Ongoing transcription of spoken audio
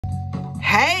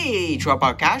Hey,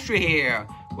 Trouble Castro here.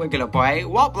 We're gonna play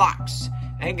Roblox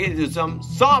and get into some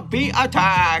zombie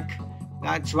attack.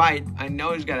 That's right, I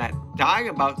know he's gonna talk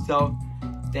about, so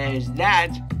there's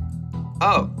that.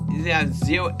 Oh, there's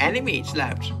 0 enemies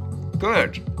left.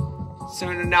 Good.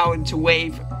 So now into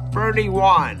wave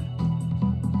 31.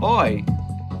 Boy,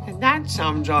 that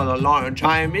sounds on a long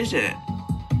time, isn't it?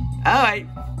 Alright,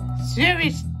 so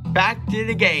it's back to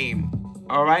the game.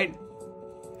 Alright?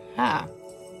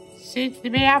 Seems to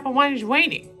be everyone is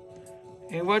waiting.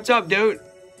 Hey, what's up, dude?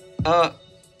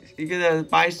 You gonna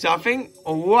buy something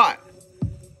or what?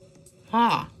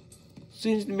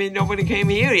 Seems to me nobody came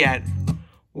here yet.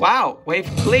 Wow, wave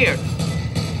cleared.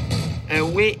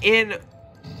 And we're in.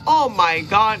 Oh my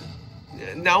god.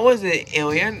 That wasn't an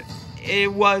alien.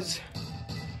 It was.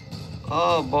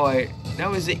 Oh boy.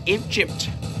 That was the Egypt.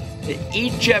 The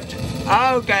Egypt.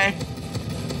 Okay.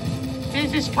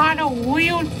 This is kind of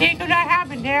weird thing that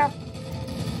happened there.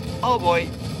 Oh boy.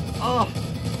 Oh.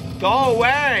 Go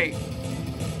away.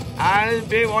 I'll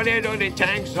be wanted on the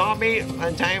tank zombie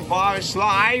and tank bar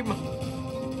slime.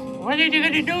 What are you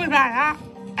gonna do about it, huh?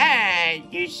 Hey,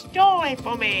 you stole it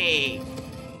from me.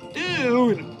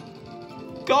 Dude.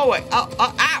 Go away.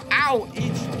 Ow.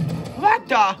 It's. What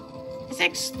the? This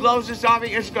explosive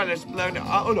zombie is gonna explode.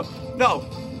 Oh no.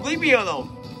 No. Leave me alone.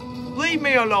 Leave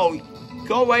me alone.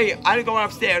 Go away. I'll go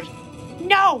upstairs.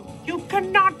 No. You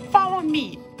cannot follow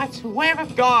me. I swear to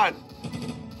God.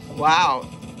 Wow.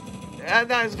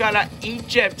 That's got an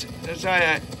Egypt.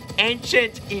 Sorry,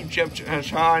 ancient Egypt. That's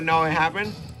how I know it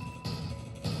happened.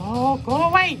 Oh, go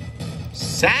away.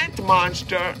 Sand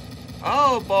monster.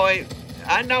 Oh, boy.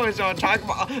 I know it's on talk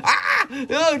about.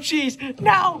 Oh, jeez.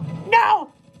 No.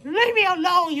 Leave me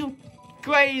alone, you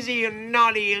crazy and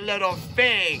naughty little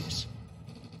things.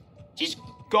 Just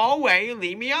go away and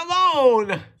leave me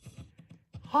alone.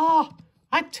 Oh,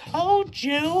 I told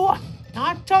you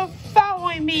not to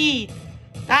follow me.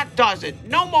 That does it.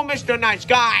 No more Mr. Nice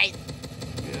Guy.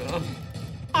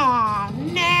 Aw,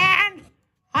 man.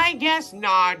 I guess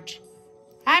not.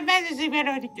 I bet this is going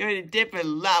to be a different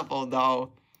level,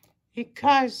 though.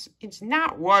 Because it's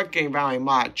not working very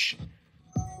much.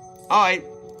 Alright.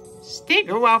 Stick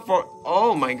around for...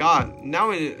 Oh, my God.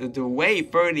 Now it's the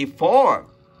wave 34.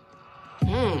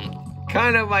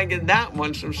 Kind of like that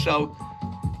one, so...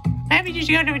 Maybe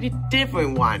just go to a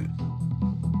different one.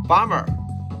 Bummer.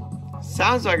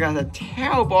 Sounds like that's a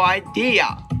terrible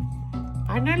idea.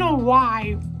 I don't know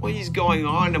why. What is going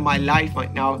on in my life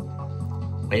right now?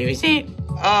 What do you see?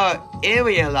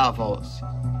 Area levels.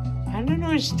 I don't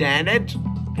understand it.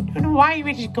 I don't know why it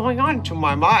is going on to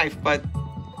my life, but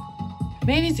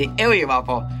maybe it's the area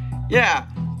level. Yeah,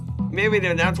 maybe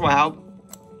that's what helped.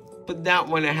 But that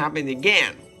wouldn't happen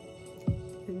again.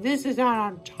 This is not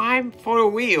on time for the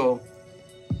wheel.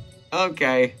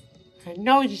 Okay. I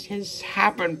know this has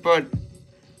happened, but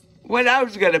what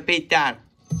else is gonna beat that?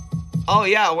 Oh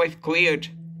yeah, we've cleared.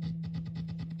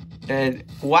 And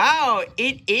wow,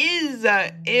 it is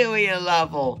an alien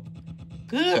level.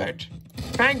 Good.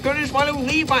 Thank goodness I don't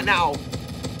leave right now.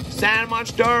 Sand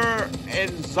monster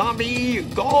and zombie,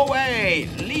 go away.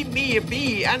 Leave me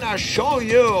be and I'll show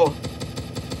you.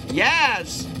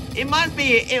 Yes, it must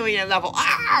be an alien level.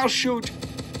 I'll shoot.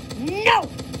 No.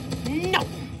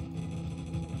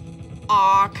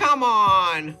 Aw, come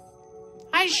on.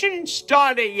 I shouldn't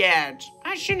start it yet.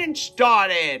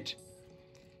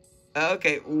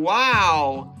 Okay,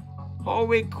 wow.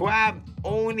 Holy crap,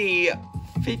 only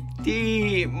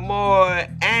 50 more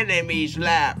enemies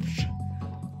left.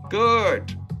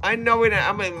 Good. I know it,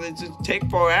 I mean, it's just take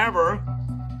forever.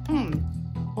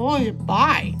 Oh,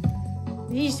 buy.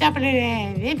 These stuff in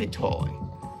the inventory.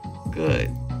 Good.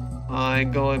 I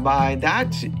go and buy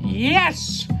that.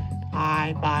 Yes.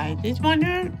 I buy this one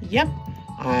here. Yep.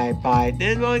 I buy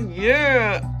this one.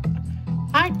 Yeah.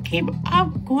 I keep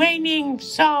upgrading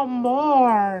some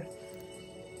more.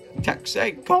 Tech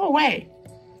say, go away.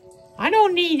 I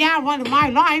don't need that one in my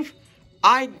life.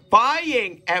 I'm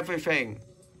buying everything.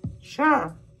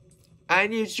 Sure. I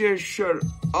need your shirt.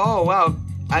 Oh, well.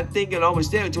 I think it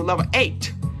almost there to level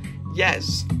 8.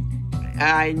 Yes.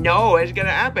 I know it's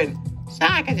gonna happen. So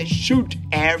I gotta shoot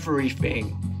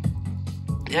everything.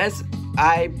 Yes,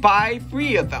 I buy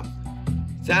 3 of them.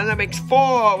 So that makes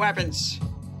 4 weapons.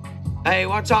 Hey,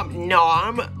 what's up,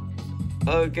 Norm?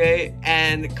 Okay,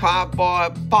 and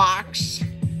cardboard box.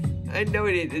 I know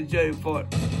it is very for.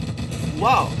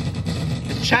 Whoa!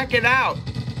 Check it out.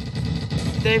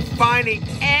 They're finding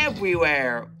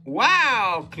everywhere.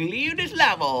 Wow! Clear this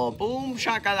level. Boom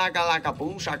shakalaka laka.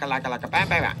 Boom shakalaka laka. Bam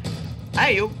bam bam.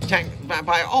 Hey, you tank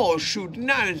vampire. Oh shoot,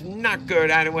 that is not good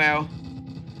anyway.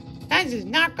 This is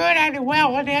not good at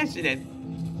well. What incident?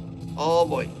 Oh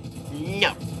boy.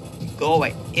 No. Go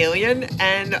away. Alien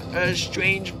and a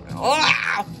strange...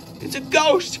 Oh! It's a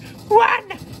ghost! Run!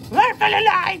 Run for your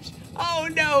lives! Oh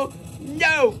no!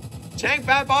 No! Tank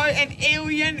bad boy and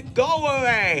alien, go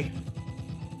away!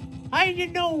 I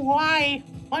don't know why.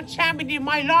 What's happened in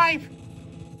my life?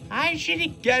 I should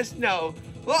have guessed no.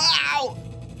 Wow!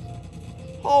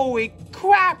 Holy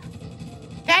crap!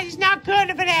 That is not good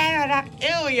for that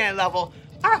alien level.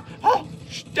 Oh,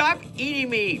 stop eating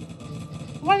me.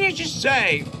 What did you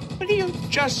say? What did you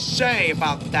just say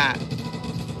about that?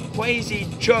 Crazy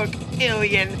jerk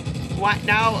alien. What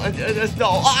now?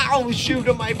 No. Oh, shoot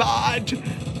on my butt.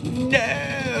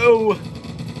 No.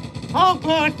 Oh,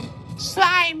 good.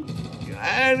 Slime.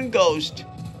 And ghost.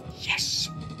 Yes.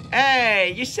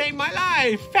 Hey, you saved my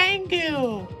life. Thank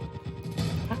you.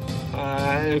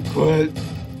 I'll quit.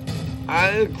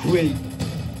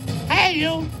 Hey,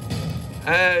 you.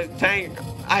 Tank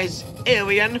ice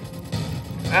alien.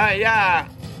 Yeah.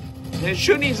 The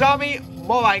shooting zombie,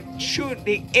 more like shoot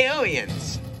the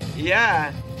aliens.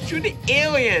 Yeah. Shoot the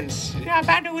aliens. Yeah,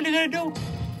 that's what we're gonna do.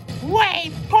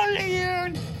 Wave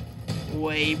Polian.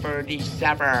 Wave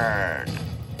 37.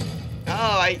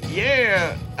 Oh,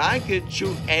 yeah. I could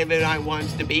shoot everyone I want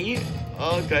to be.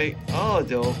 Okay. Oh,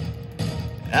 no.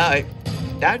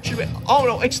 That should be... Oh,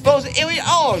 no. Explosive alien.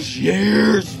 Oh,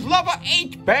 yes. Level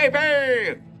 8,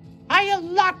 baby. I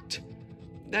unlocked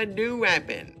the new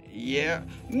weapon. Yeah.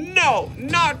 No,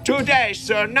 not today,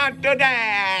 sir. Not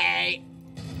today.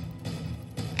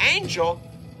 Angel?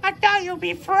 I thought you'd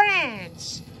be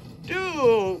friends.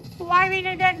 Dude. Why we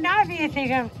did that not be a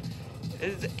thing of...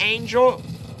 Is Angel...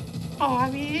 Oh, I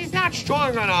mean, he's not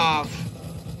strong enough.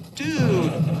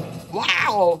 Dude.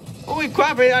 Wow. Holy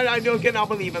crap, I cannot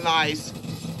believe in lies.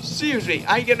 Seriously,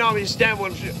 I cannot understand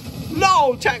what...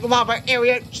 No, Tank Lava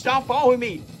area, stop following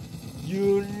me.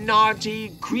 You naughty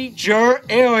creature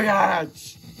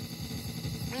aliens.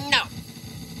 No.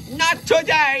 Not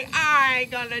today. I'm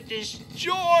gonna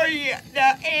destroy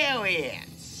the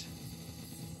aliens.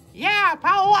 Yeah,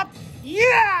 power up.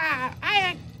 Yeah.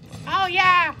 Oh,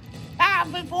 yeah. Bow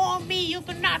before me, you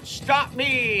cannot stop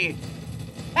me.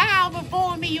 Bow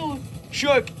before me, you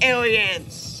jerk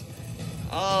aliens.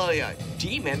 Oh, yeah.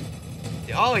 Demon?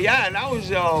 Oh, yeah, that was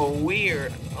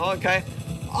weird. Okay.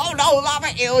 Oh, no, lava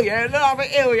alien.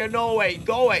 No, wait,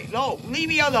 go away. No, leave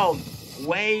me alone.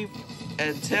 Wave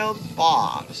until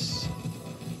boss.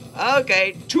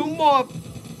 Okay, 2 more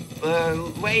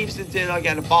waves until I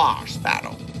get a boss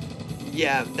battle.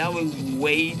 Yeah, that was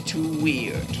way too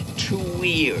weird. Too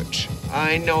weird.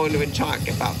 I know what we're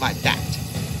talking about like that.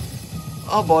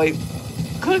 Oh boy.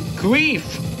 Good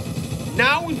grief.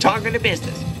 Now we're talking to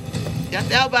business. Just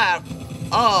how about...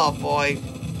 Oh boy.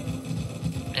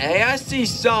 Hey, I see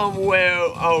somewhere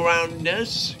around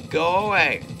this. Go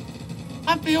away.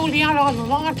 I've been holding out on a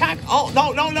long time. Oh,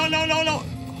 no.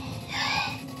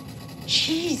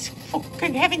 Jeez,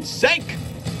 fucking heaven's sake.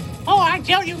 Oh, I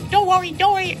tell you, don't worry.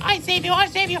 I save you.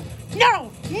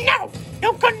 No,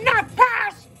 you could not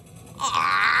pass.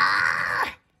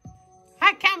 Ah!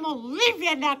 I can't believe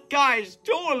it. That guy's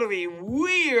totally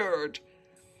weird.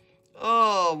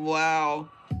 Oh, wow.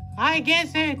 I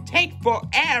guess it'd take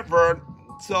forever,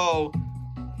 so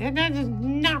that is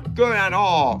not good at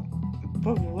all.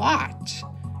 But what?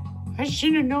 I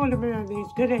should have known about these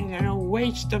good and a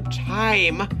waste of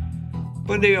time.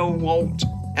 But they won't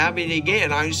have it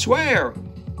again, I swear.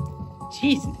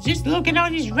 Jesus, just look at all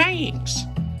these ranks.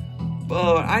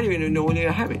 But I don't even know when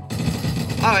they're having.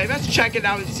 Alright, let's check it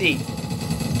out and see.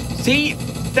 See,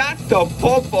 that's the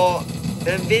purple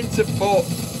invincible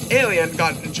alien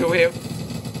got into here.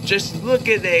 Just look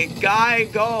at the guy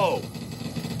go.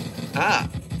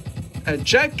 And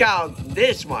check out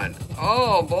this one.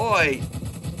 Oh boy.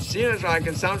 Seems like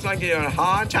it sounds like there are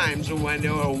hard times when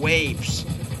there are waves.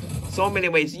 So many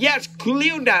ways. Yes,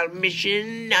 clear that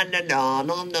mission.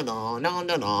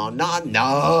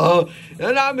 No.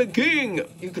 And I'm a king.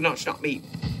 You cannot stop me.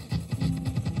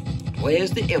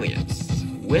 Where's the aliens?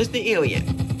 Where's the alien?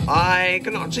 I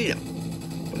cannot see them.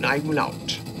 But I will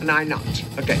not. And I'm not.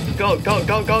 Okay, go.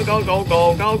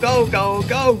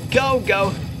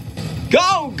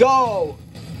 Go!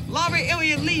 Lava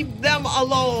alien, leave them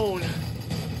alone.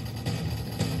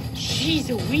 Jeez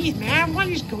Louise, man, what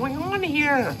is going on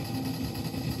here?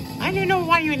 I don't know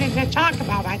why you didn't talk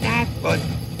about that, but...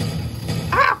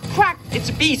 Ah, crap! It's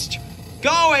a beast!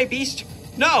 Go away, beast!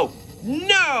 No!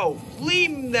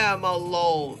 Leave them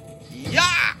alone!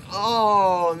 Yeah!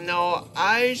 Oh, no,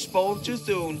 I spoke too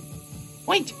soon.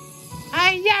 Wait!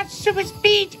 Yeah, super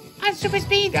speed!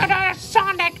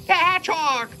 Sonic the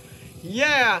Hedgehog!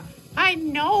 Yeah! I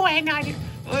know, and I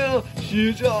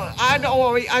don't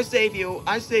worry. I save you.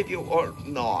 I save you or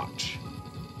not.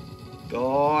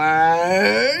 Go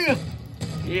away.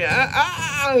 Yeah.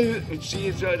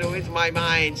 She's with my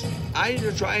mind. I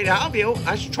should try to help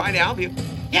you.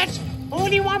 Yes,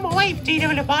 only one more wave, Tito,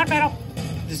 in the boss battle.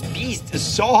 This beast is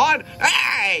so hard.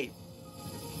 Hey!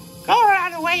 Go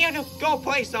out of the way, you Go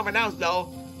play something else, though.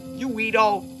 You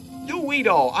weirdo.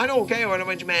 I don't care what a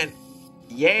bunch of men.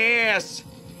 Yes.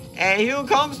 And here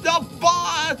comes the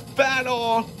boss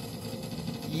battle.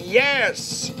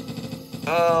 Yes.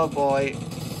 Oh, boy.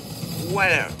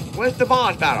 Where's the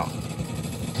boss battle?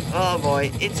 Oh,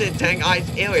 boy. It's a tank ice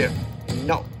area.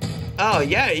 No. Oh,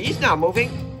 yeah, he's not moving.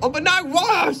 Oh, but not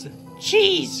was.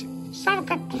 Jeez. Some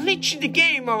glitch in the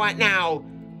game right now.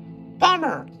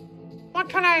 Bummer. What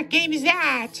kind of game is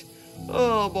that?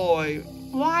 Oh, boy.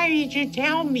 Why did you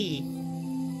tell me?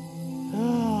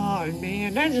 Oh,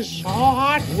 man, that is so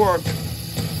hard work.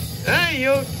 Hey,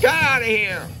 you get out of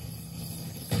here.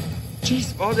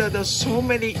 Jeez, oh, there's so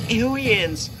many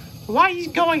aliens. What is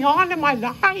going on in my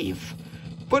life?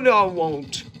 But I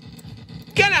won't.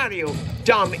 Get out of here,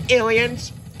 dumb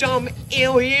aliens. Dumb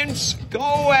aliens. Go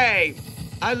away.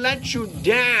 I let you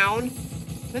down.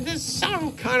 But there's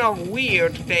some kind of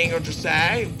weird thing to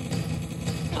say.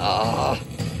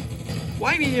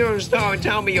 Why did you start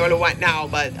tell me you're the what now?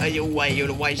 But you're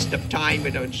a waste of time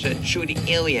with shooting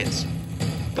aliens.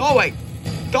 Go away.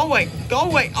 Oh,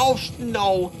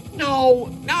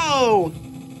 no.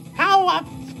 How up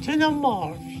to the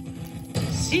Mars?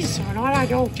 Caesar, I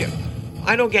don't get.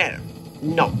 I don't get it.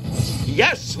 No.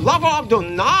 Yes, level up to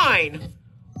 9.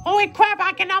 Holy crap,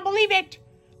 I cannot believe it.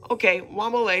 Okay,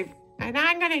 one more life, and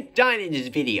I'm gonna done in this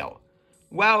video.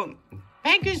 Well,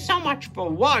 thank you so much for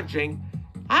watching.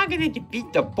 I'm gonna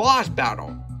defeat the boss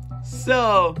battle.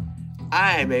 So,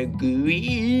 I'm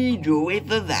agreed with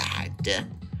that.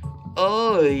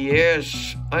 Oh,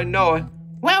 yes, I know it.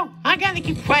 Well, I gotta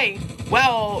keep playing.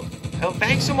 Well,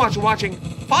 thanks so much for watching.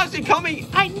 Posse coming.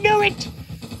 I knew it.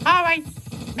 All right,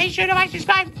 make sure to like,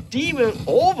 subscribe. Demon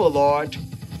Overlord.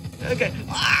 Okay.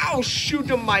 Ow, shoot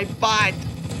in my butt.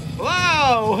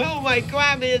 Whoa, oh my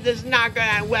God, this is not going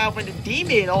out well for the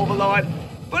Demon Overlord.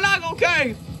 But I'm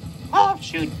okay. Oh,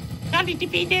 shoot. Not to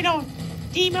defeat it,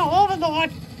 Demon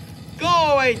Overlord. Go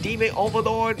away, Demon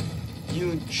Overlord.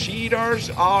 You cheaters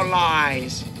are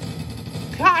lies.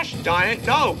 Gosh darn it,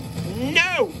 no.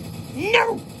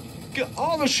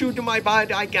 All the shoot in my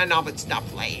butt, I cannot stop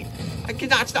playing. I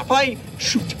cannot stop playing.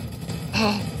 Shoot.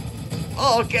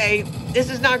 Okay, this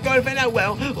is not going to fit that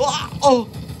well. Oh,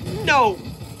 no.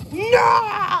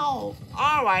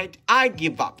 All right, I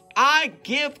give up.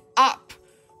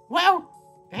 Well,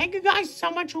 thank you guys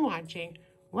so much for watching.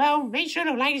 Well, make sure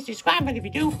to like and subscribe, but if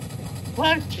you do,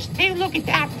 well, just take a look at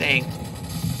that thing.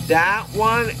 That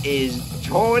one is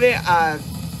totally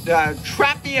the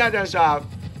trappy. There's a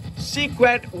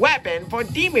secret weapon for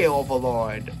Demon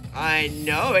Overlord. I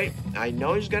know it. I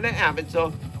know he's gonna have it,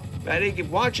 so better keep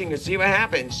watching and see what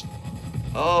happens.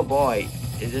 Oh boy,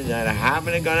 this is not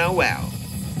happening gonna well.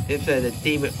 If the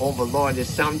Demon Overlord is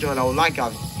something like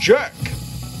a jerk.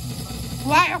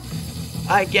 Well,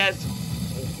 I guess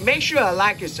make sure to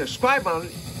like and subscribe on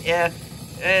it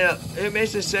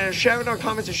makes us share it on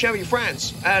comments and share with your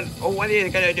friends. And what are you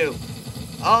gonna do?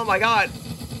 Oh my God,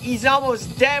 he's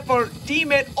almost dead for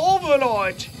Demon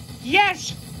Overlord.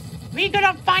 Yes, we're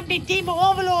gonna find the Demon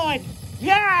Overlord.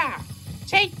 Yeah,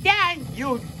 take that,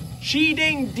 you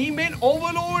cheating Demon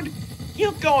Overlord.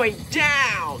 You're going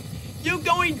down. You're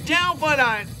going down for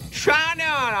the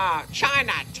Chinatown.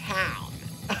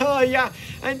 Oh yeah,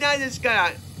 and then it's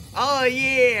gonna. Oh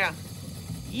yeah.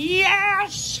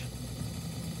 Yes.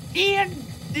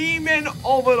 Demon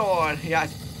Overlord.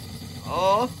 Yes.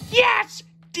 Oh. Yes.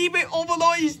 Demon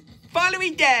Overlord is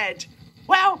finally dead.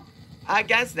 Well, I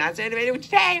guess that's the end of the video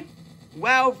today.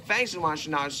 Well, thanks so much,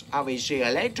 and I will see you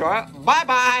later.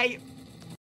 Bye-bye.